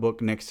black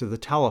notebook next to the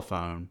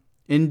telephone.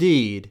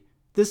 Indeed,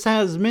 this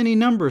has many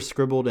numbers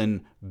scribbled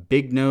in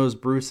Big Nose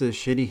Bruce's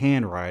shitty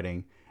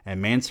handwriting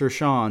and Mansur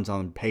Sean's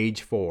on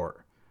page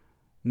 4.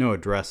 No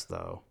address,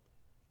 though.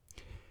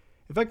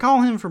 If I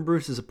call him from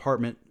Bruce's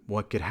apartment,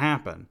 what could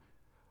happen?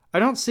 I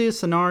don't see a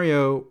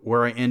scenario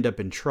where I end up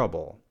in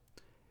trouble.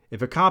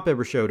 If a cop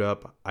ever showed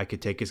up, I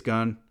could take his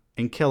gun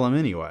and kill him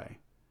anyway.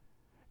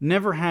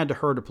 Never had to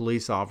hurt a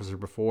police officer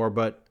before,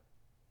 but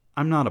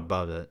I'm not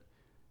above it.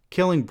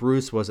 Killing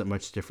Bruce wasn't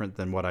much different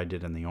than what I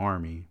did in the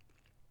Army.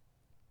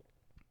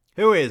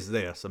 "Who is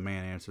this?" a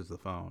man answers the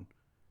phone.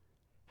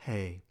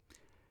 "Hey,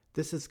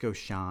 this is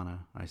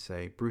Goshana," I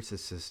say,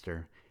 Bruce's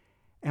sister.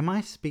 "Am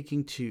I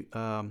speaking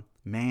to,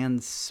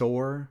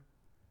 Mansoor?"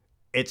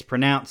 "It's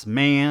pronounced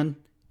man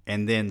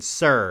and then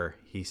sir,"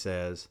 he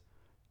says.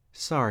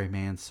 "Sorry,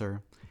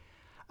 Mansoor.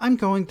 I'm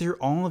going through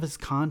all of his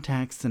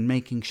contacts and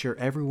making sure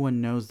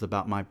everyone knows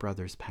about my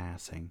brother's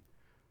passing."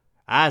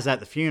 "I was at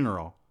the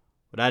funeral,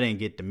 but I didn't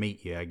get to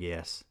meet you, I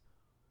guess."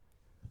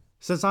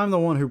 Since I'm the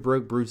one who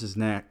broke Bruce's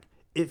neck,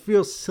 it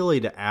feels silly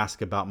to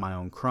ask about my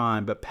own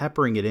crime, but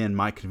peppering it in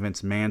might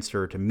convince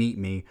Mansoor to meet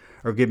me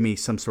or give me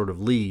some sort of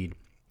lead.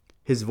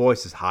 His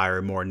voice is higher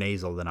and more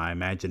nasal than I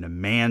imagined a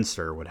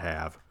Mansoor would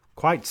have.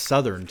 Quite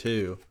southern,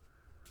 too.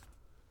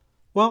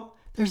 "Well,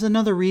 there's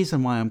another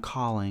reason why I'm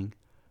calling.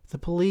 The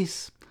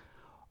police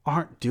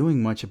aren't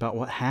doing much about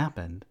what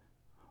happened.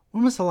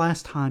 When was the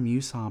last time you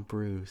saw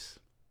Bruce?"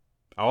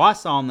 "Oh, I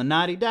saw him the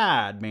night he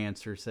died,"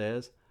 Mansoor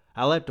says.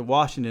 "I left to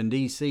Washington,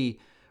 D.C.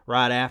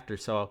 right after,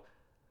 so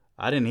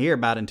I didn't hear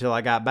about it until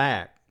I got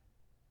back."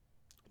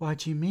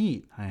 "Why'd you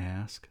meet?" I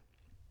ask.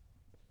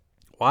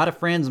 "Why do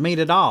friends meet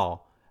at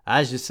all? I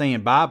was just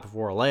saying bye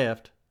before I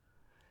left."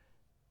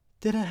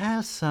 "Did it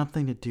have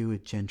something to do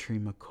with Gentry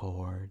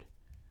McCord?"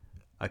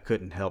 I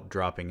couldn't help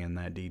dropping in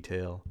that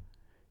detail.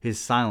 His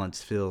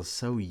silence feels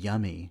so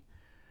yummy.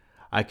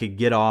 I could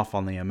get off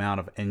on the amount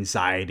of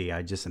anxiety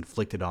I just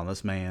inflicted on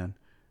this man.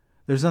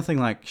 There's nothing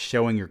like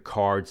showing your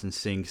cards and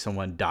seeing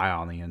someone die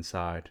on the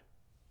inside.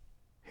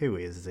 "Who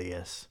is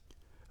this?"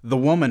 "The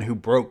woman who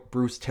broke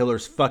Bruce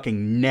Tiller's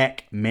fucking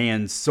neck,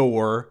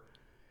 Mansoor."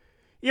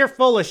 "You're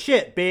full of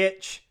shit,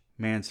 bitch,"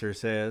 Mansoor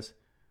says.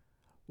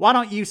 "Why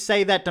don't you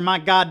say that to my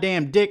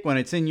goddamn dick when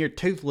it's in your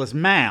toothless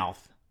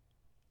mouth?"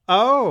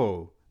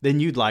 "Oh, then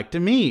you'd like to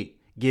meet.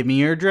 Give me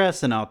your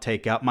address and I'll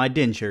take out my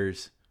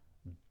dentures."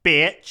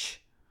 "Bitch."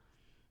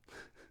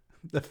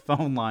 The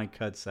phone line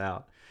cuts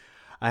out.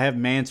 I have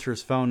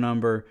Mansoor's phone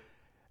number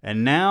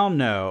and now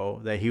know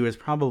that he was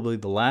probably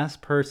the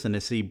last person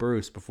to see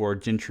Bruce before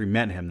Gentry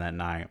met him that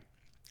night.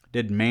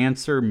 Did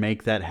Mansoor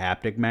make that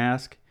haptic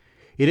mask?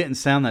 He didn't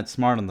sound that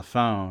smart on the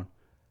phone.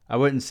 I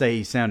wouldn't say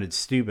he sounded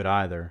stupid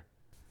either.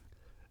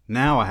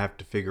 Now I have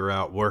to figure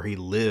out where he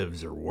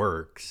lives or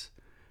works.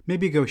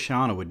 Maybe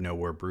Goshana would know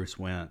where Bruce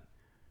went.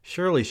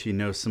 Surely she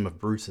knows some of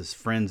Bruce's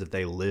friends if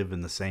they live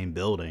in the same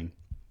building.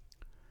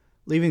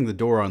 Leaving the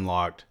door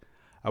unlocked,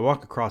 I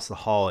walk across the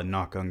hall and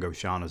knock on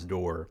Goshana's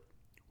door.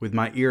 With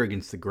my ear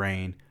against the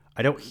grain,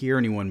 I don't hear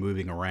anyone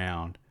moving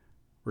around.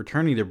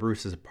 Returning to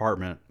Bruce's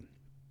apartment,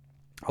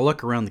 I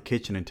look around the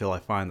kitchen until I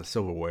find the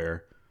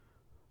silverware.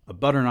 A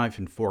butter knife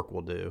and fork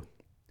will do.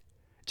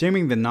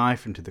 Jamming the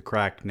knife into the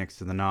crack next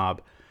to the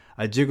knob,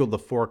 I jiggle the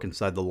fork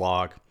inside the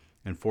lock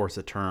and force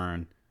a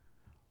turn.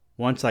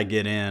 Once I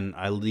get in,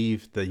 I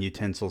leave the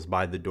utensils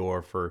by the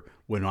door for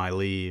when I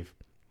leave.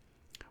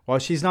 While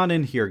she's not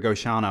in here,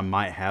 Goshana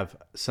might have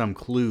some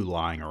clue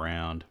lying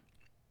around.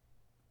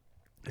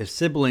 If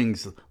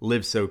siblings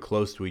live so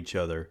close to each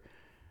other,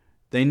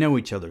 they know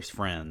each other's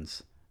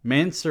friends.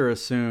 Mansoor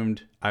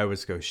assumed I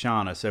was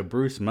Goshana, so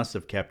Bruce must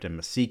have kept him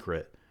a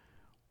secret,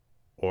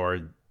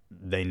 or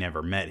they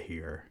never met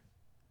here.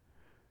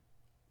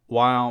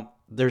 While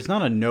there's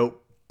not a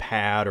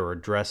notepad or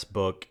address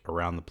book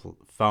around the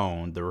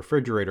phone, the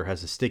refrigerator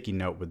has a sticky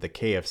note with the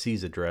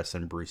KFC's address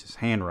in Bruce's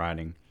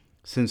handwriting.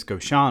 Since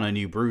Goshana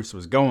knew Bruce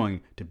was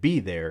going to be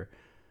there,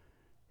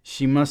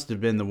 she must have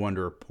been the one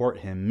to report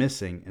him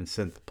missing and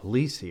sent the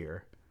police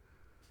here.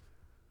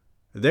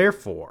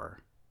 Therefore,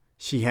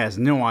 she has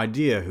no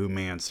idea who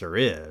Mansoor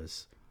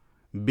is.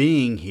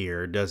 Being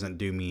here doesn't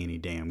do me any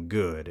damn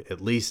good. At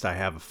least I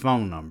have a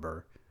phone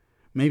number.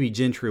 Maybe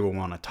Gentry will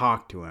want to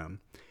talk to him.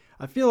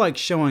 I feel like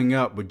showing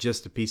up with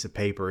just a piece of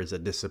paper is a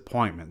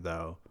disappointment,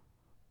 though.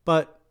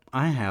 But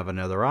I have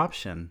another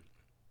option.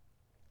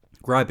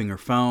 Grabbing her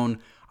phone,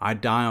 I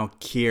dial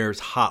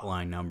Kier's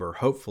hotline number.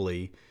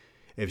 Hopefully,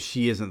 if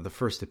she isn't the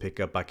first to pick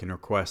up, I can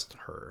request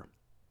her.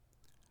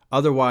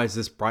 Otherwise,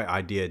 this bright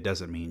idea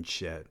doesn't mean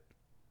shit.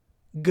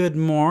 "Good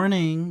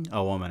morning,"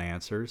 a woman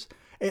answers.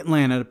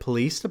 "Atlanta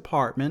Police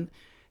Department.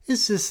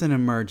 Is this an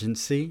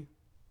emergency?"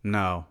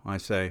 "No," I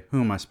say.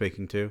 "Who am I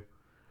speaking to?"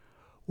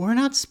 "We're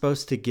not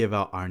supposed to give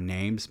out our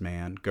names,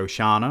 man."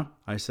 "Goshana,"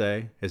 I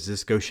say. "Is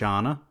this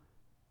Goshana?"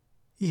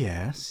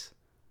 "Yes."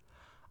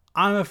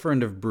 "I'm a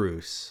friend of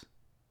Bruce.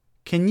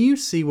 Can you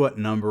see what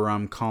number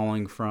I'm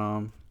calling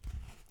from?"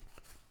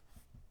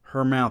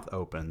 Her mouth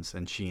opens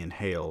and she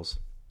inhales.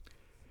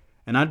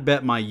 And I'd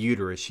bet my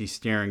uterus she's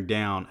staring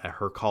down at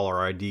her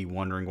caller ID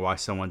wondering why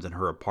someone's in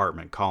her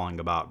apartment calling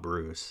about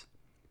Bruce.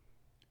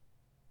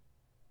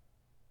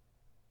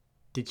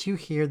 "Did you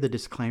hear the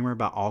disclaimer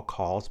about all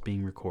calls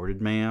being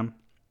recorded, ma'am?"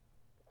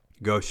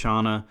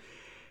 "Goshana,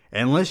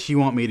 unless you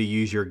want me to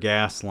use your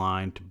gas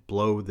line to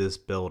blow this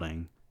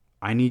building,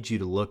 I need you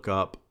to look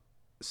up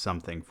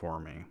something for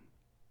me."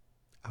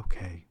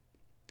 Okay.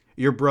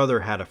 Your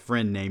brother had a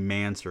friend named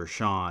Manser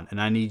Sean, and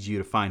I need you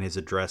to find his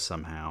address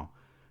somehow.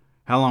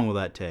 How long will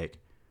that take?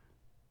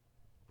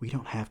 We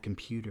don't have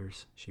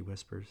computers, she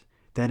whispers.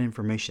 That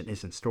information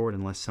isn't stored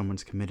unless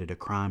someone's committed a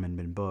crime and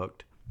been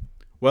booked.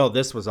 Well,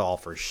 this was all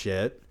for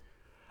shit.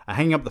 I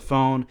hang up the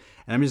phone,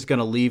 and I'm just going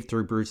to leave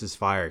through Bruce's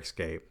fire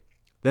escape.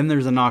 Then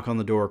there's a knock on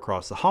the door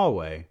across the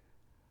hallway.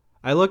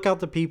 I look out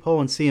the peephole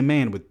and see a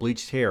man with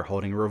bleached hair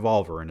holding a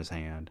revolver in his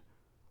hand.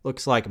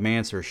 Looks like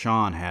Manser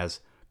Sean has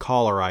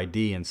caller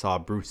ID and saw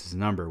Bruce's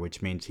number,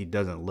 which means he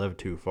doesn't live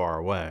too far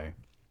away.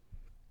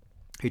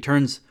 He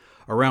turns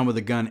around with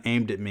a gun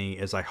aimed at me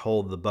as I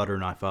hold the butter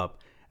knife up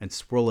and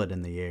swirl it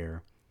in the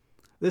air.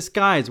 This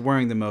guy is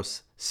wearing the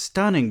most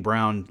stunning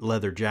brown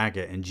leather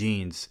jacket and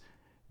jeans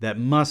that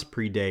must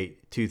predate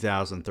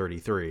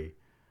 2033.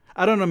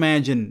 I don't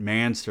imagine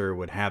Manser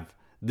would have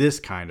this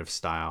kind of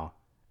style,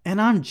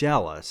 and I'm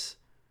jealous.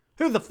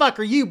 Who the fuck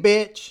are you,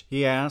 bitch?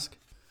 He asked.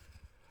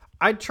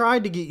 I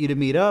tried to get you to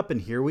meet up,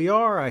 and here we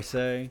are, I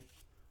say.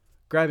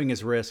 Grabbing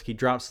his wrist, he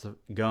drops the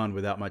gun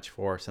without much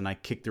force, and I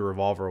kick the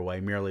revolver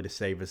away merely to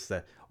save us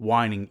the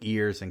whining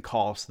ears and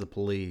calls to the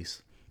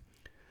police.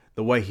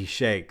 The way he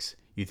shakes,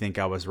 you think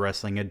I was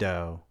wrestling a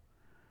doe.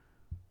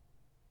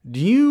 Do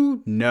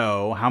you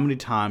know how many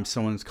times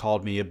someone's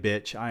called me a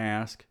bitch? I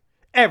ask.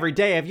 Every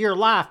day of your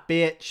life,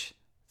 bitch.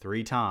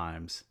 3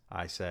 times,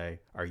 I say.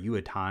 Are you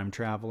a time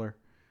traveler?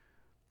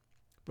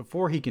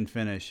 Before he can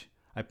finish,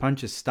 I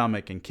punch his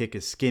stomach and kick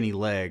his skinny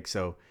leg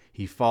so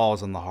he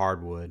falls on the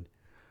hardwood.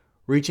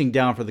 Reaching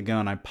down for the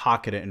gun, I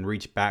pocket it and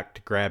reach back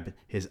to grab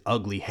his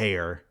ugly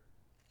hair.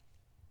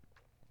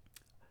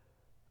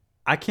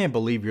 I can't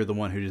believe you're the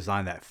one who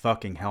designed that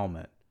fucking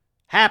helmet.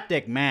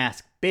 Haptic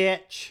mask,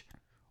 bitch!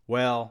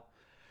 Well,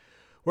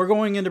 we're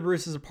going into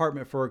Bruce's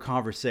apartment for a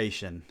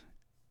conversation,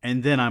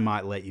 and then I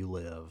might let you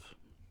live.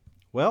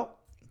 Well,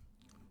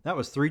 that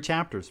was 3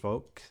 chapters,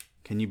 folks.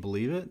 Can you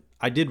believe it?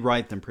 I did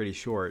write them pretty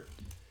short.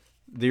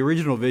 The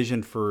original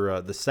vision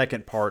for the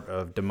second part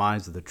of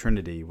Demise of the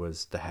Trinity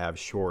was to have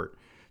short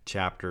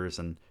chapters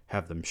and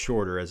have them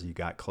shorter as you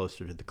got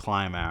closer to the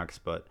climax,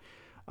 but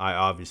I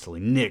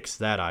obviously nixed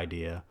that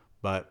idea.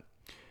 But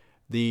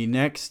the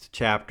next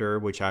chapter,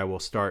 which I will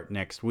start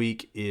next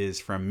week, is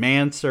from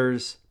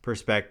Manser's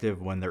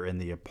perspective when they're in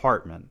the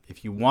apartment.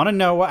 If you want to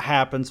know what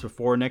happens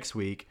before next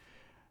week,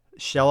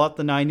 shell out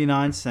the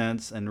 99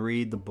 cents and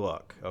read the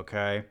book,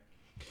 okay?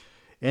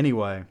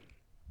 Anyway,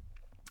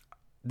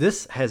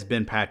 this has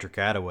been Patrick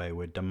Attaway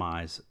with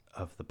Demise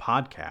of the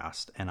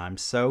Podcast, and I'm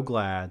so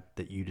glad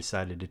that you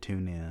decided to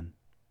tune in.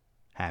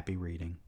 Happy reading.